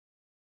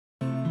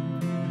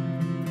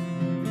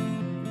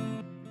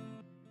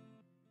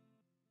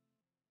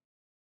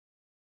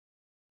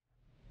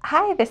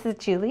Hi, this is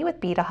Julie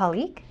with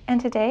Bezel, and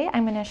today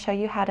I'm going to show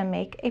you how to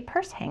make a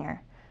purse hanger.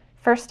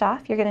 First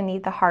off, you're going to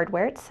need the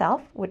hardware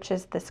itself, which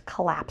is this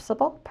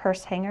collapsible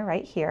purse hanger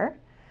right here.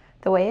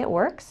 The way it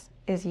works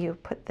is you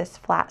put this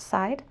flat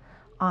side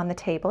on the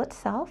table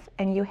itself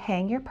and you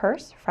hang your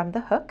purse from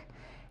the hook,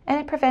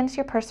 and it prevents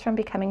your purse from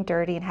becoming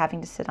dirty and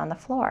having to sit on the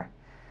floor.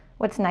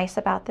 What's nice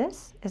about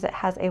this is it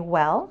has a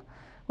well,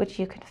 which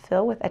you can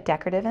fill with a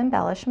decorative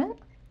embellishment,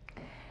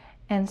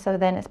 and so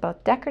then it's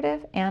both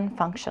decorative and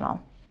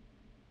functional.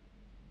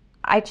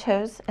 I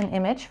chose an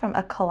image from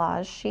a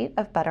collage sheet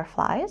of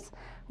butterflies,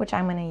 which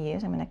I'm going to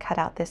use. I'm going to cut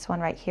out this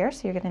one right here,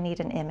 so you're going to need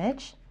an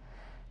image.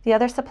 The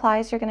other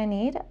supplies you're going to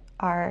need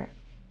are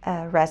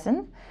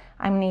resin.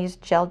 I'm going to use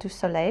Gel du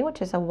Soleil,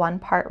 which is a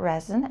 1-part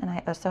resin, and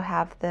I also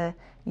have the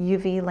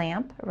UV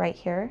lamp right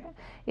here.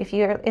 If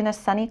you're in a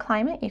sunny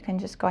climate, you can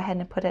just go ahead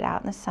and put it out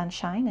in the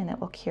sunshine and it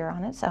will cure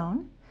on its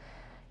own.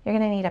 You're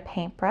going to need a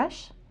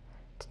paintbrush,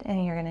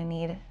 and you're going to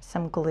need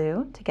some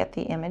glue to get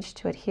the image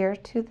to adhere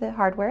to the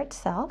hardware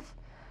itself.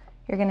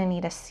 You're going to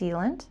need a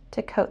sealant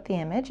to coat the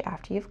image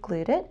after you've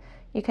glued it.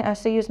 You can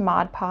also use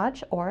Mod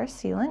Podge or a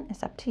sealant,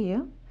 it's up to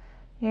you.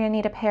 You're going to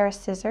need a pair of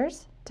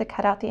scissors to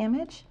cut out the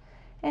image,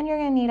 and you're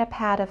going to need a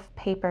pad of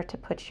paper to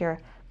put your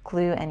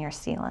glue and your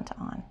sealant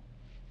on.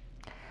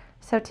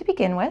 So to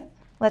begin with,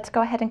 let's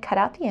go ahead and cut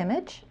out the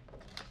image.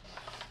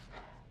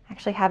 I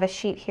actually have a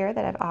sheet here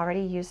that I've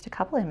already used a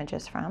couple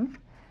images from.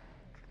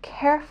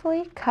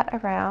 Carefully cut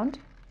around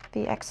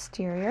the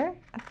exterior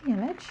of the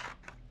image.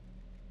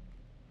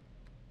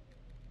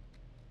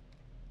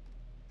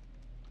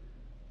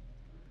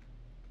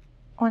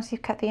 Once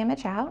you've cut the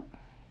image out,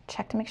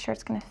 check to make sure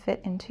it's going to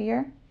fit into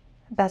your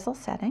bezel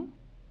setting.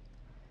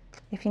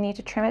 If you need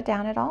to trim it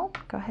down at all,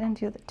 go ahead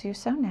and do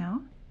so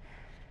now.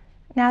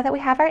 Now that we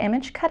have our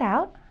image cut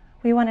out,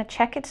 we want to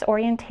check its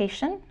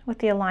orientation with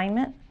the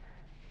alignment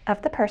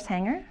of the purse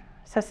hanger.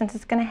 So since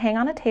it's going to hang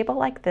on a table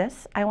like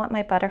this, I want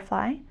my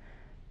butterfly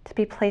to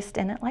be placed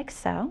in it like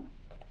so.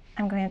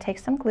 I'm going to take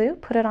some glue,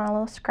 put it on a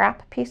little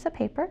scrap piece of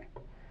paper,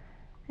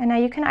 and now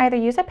you can either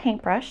use a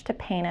paintbrush to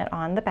paint it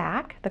on the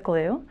back, the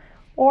glue,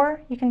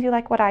 or you can do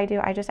like what I do.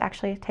 I just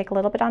actually take a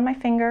little bit on my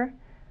finger,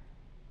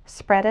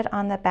 spread it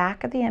on the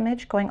back of the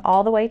image, going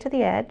all the way to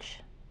the edge,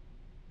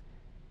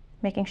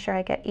 making sure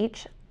I get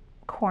each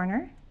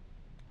corner.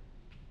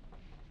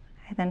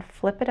 I then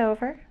flip it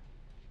over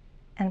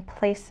and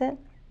place it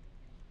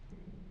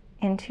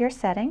into your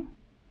setting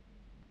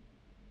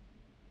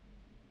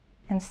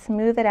and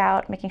smooth it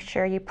out, making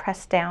sure you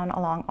press down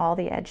along all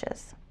the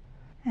edges.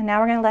 And now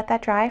we're going to let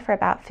that dry for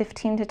about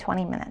 15 to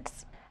 20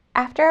 minutes.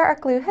 After our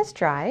glue has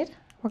dried,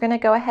 we're going to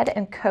go ahead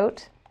and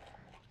coat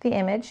the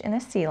image in a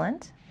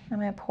sealant. I'm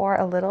going to pour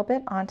a little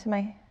bit onto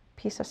my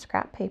piece of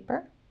scrap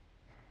paper.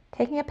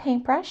 Taking a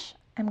paintbrush,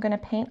 I'm going to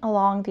paint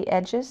along the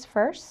edges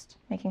first,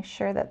 making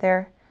sure that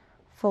they're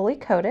fully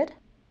coated.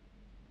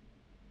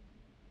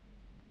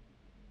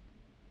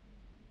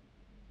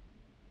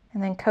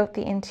 And then coat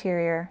the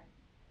interior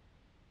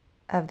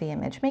of the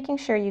image, making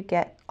sure you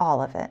get all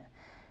of it.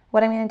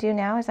 What I'm going to do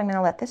now is I'm going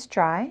to let this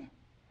dry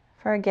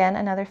for, again,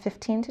 another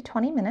 15 to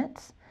 20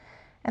 minutes.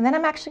 And then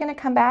I'm actually going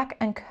to come back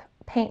and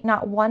paint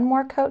not one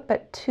more coat,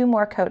 but 2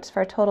 more coats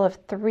for a total of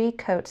 3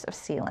 coats of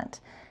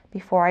sealant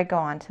before I go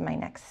on to my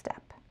next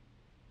step.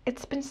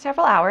 It's been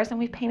several hours and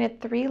we've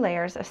painted 3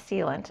 layers of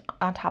sealant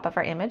on top of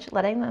our image,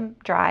 letting them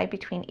dry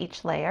between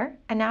each layer.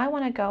 And now I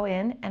want to go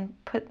in and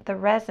put the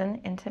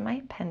resin into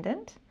my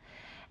pendant.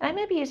 And I'm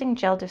going to be using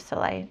Gel du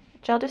Soleil.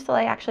 Gel du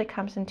Soleil actually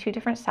comes in 2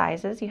 different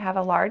sizes. You have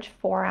a large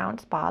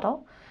 4-ounce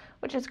bottle,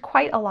 which is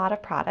quite a lot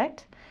of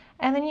product.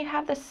 And then you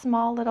have this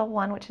small little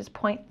one, which is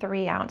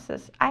 0.3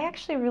 ounces. I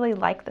actually really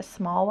like the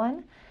small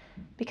one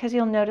because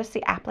you'll notice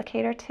the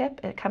applicator tip,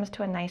 it comes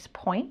to a nice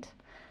point,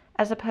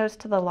 as opposed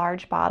to the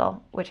large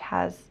bottle, which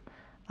has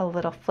a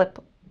little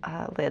flip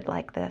lid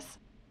like this.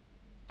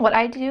 What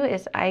I do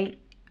is I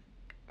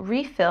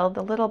refill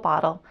the little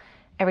bottle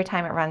every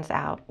time it runs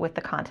out with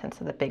the contents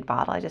of the big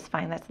bottle. I just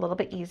find that's a little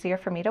bit easier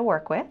for me to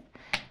work with,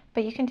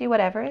 but you can do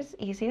whatever is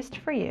easiest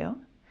for you.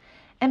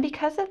 And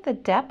because of the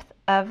depth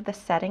of the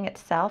setting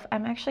itself,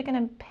 I'm actually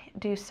going to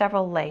do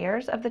several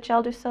layers of the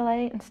Gel du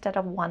Soleil instead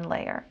of 1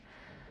 layer.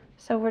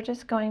 So we're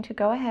just going to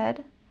go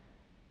ahead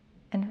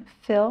and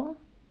fill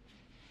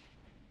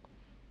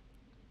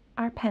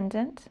our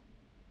pendant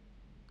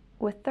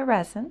with the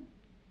resin.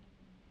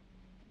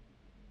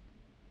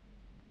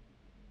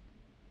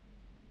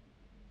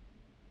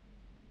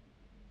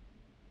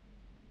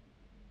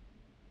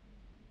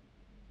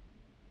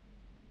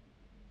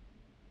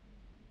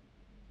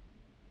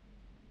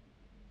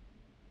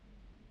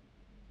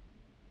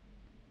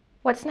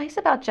 What's nice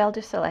about Gel du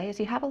Soleil is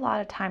you have a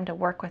lot of time to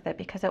work with it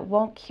because it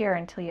won't cure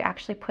until you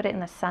actually put it in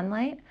the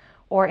sunlight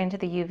or into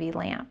the UV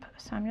lamp.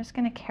 So I'm just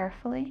going to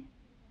carefully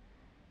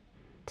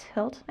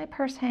tilt my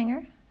purse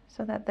hanger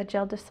so that the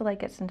Gel du Soleil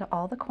gets into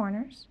all the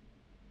corners.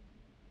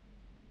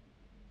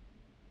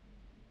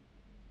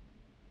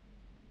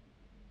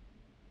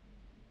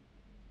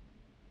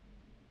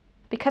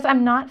 Because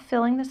I'm not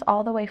filling this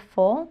all the way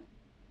full,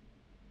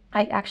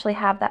 I actually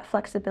have that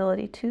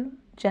flexibility to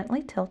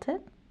gently tilt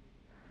it.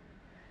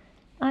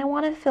 I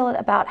want to fill it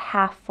about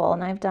half full,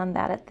 and I've done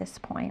that at this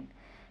point.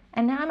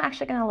 And now I'm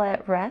actually going to let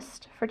it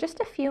rest for just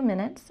a few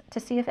minutes to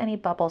see if any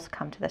bubbles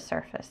come to the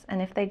surface.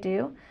 And if they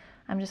do,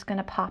 I'm just going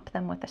to pop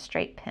them with a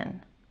straight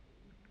pin.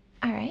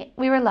 All right,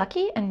 we were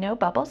lucky and no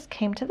bubbles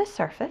came to the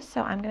surface,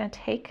 so I'm going to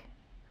take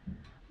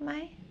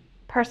my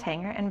purse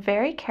hanger and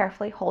very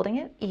carefully holding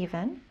it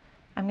even,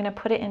 I'm going to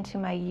put it into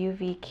my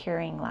UV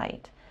curing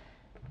light.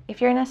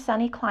 If you're in a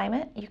sunny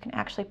climate, you can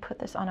actually put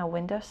this on a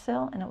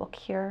windowsill and it will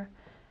cure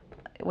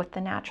with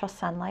the natural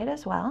sunlight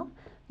as well.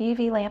 The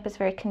UV lamp is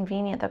very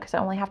convenient though, because I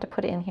only have to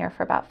put it in here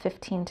for about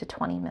 15 to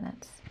 20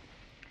 minutes.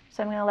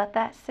 So I'm going to let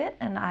that sit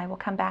and I will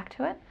come back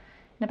to it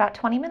in about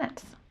 20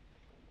 minutes.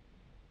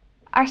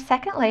 Our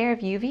second layer of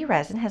UV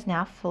resin has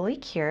now fully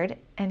cured,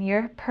 and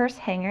your purse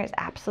hanger is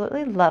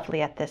absolutely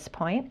lovely at this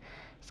point.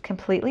 It's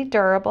completely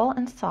durable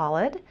and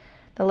solid.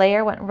 The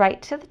layer went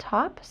right to the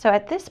top, so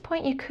at this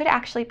point you could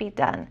actually be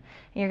done. And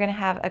you're going to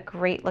have a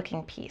great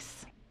looking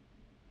piece.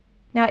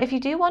 Now if you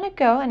do want to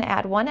go and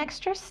add one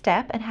extra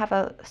step and have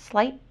a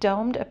slight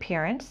domed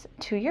appearance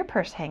to your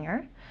purse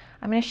hanger,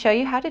 I'm going to show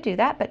you how to do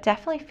that, but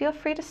definitely feel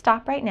free to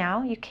stop right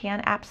now. You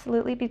can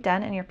absolutely be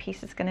done and your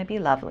piece is going to be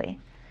lovely.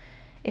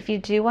 If you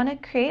do want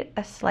to create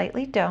a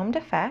slightly domed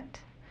effect,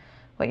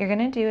 what you're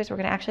going to do is we're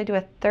going to actually do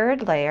a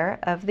third layer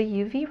of the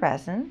UV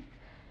resin.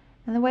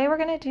 And the way we're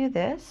going to do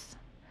this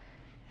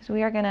is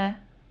we are going to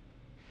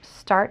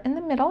start in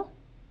the middle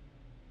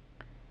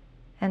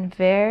and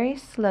very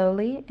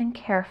slowly and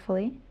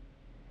carefully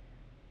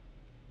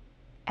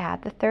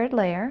add the third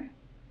layer.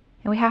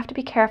 And we have to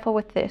be careful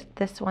with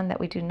this one that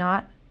we do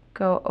not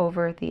go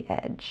over the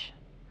edge.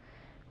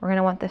 We're going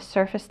to want the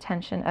surface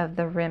tension of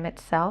the rim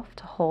itself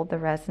to hold the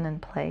resin in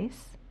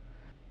place.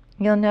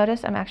 You'll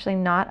notice I'm actually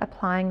not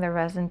applying the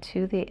resin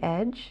to the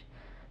edge.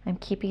 I'm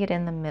keeping it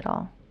in the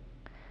middle.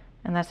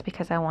 And that's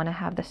because I want to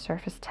have the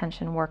surface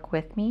tension work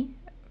with me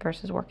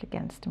versus work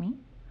against me.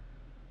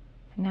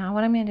 And now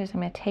what I'm going to do is I'm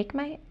going to take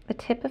the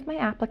tip of my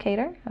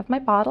applicator, of my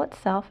bottle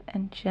itself,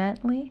 and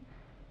gently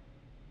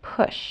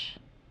push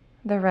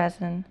the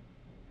resin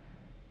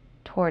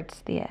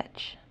towards the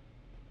edge.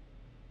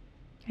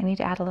 I need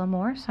to add a little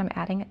more, so I'm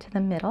adding it to the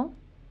middle.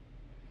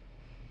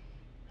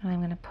 And I'm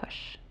going to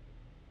push.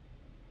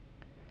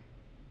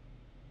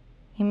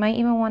 You might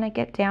even want to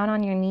get down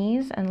on your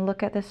knees and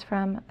look at this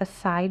from a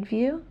side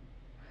view,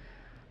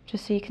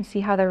 just so you can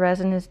see how the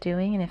resin is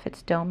doing and if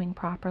it's doming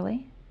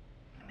properly.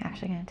 I'm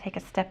actually going to take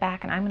a step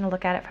back and I'm going to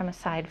look at it from a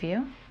side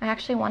view. I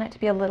actually want it to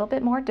be a little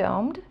bit more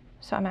domed,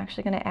 so I'm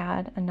actually going to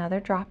add another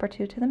drop or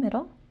two to the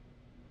middle.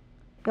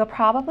 You'll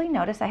probably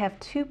notice I have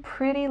two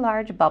pretty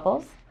large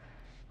bubbles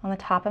on the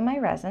top of my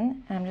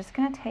resin, and I'm just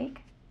going to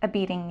take a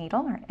beading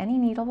needle, or any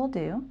needle will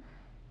do,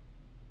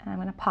 and I'm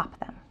going to pop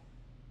them.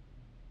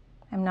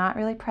 I'm not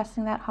really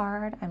pressing that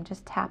hard, I'm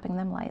just tapping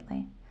them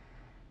lightly,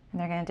 and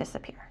they're going to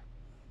disappear.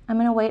 I'm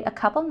going to wait a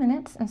couple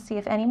minutes and see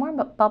if any more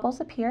bubbles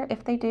appear.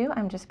 If they do,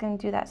 I'm just going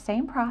to do that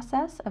same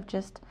process of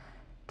just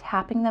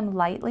tapping them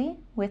lightly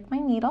with my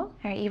needle. All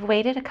right, you've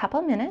waited a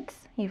couple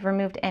minutes, you've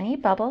removed any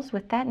bubbles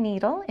with that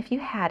needle if you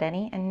had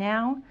any, and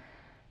now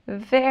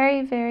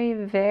very, very,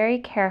 very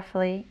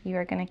carefully, you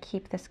are going to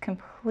keep this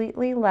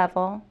completely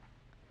level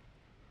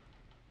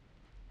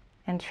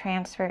and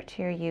transfer it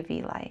to your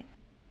UV light.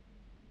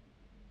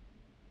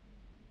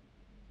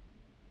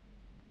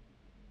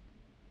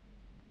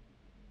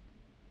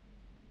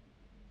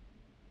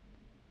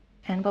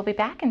 And we'll be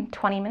back in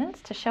 20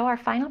 minutes to show our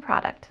final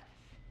product.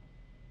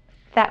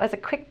 That was a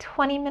quick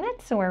 20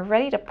 minutes, and we're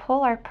ready to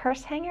pull our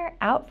purse hanger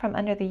out from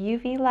under the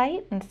UV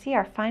light and see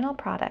our final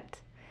product.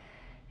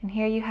 And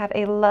here you have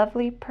a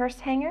lovely purse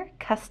hanger,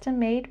 custom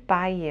made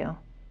by you.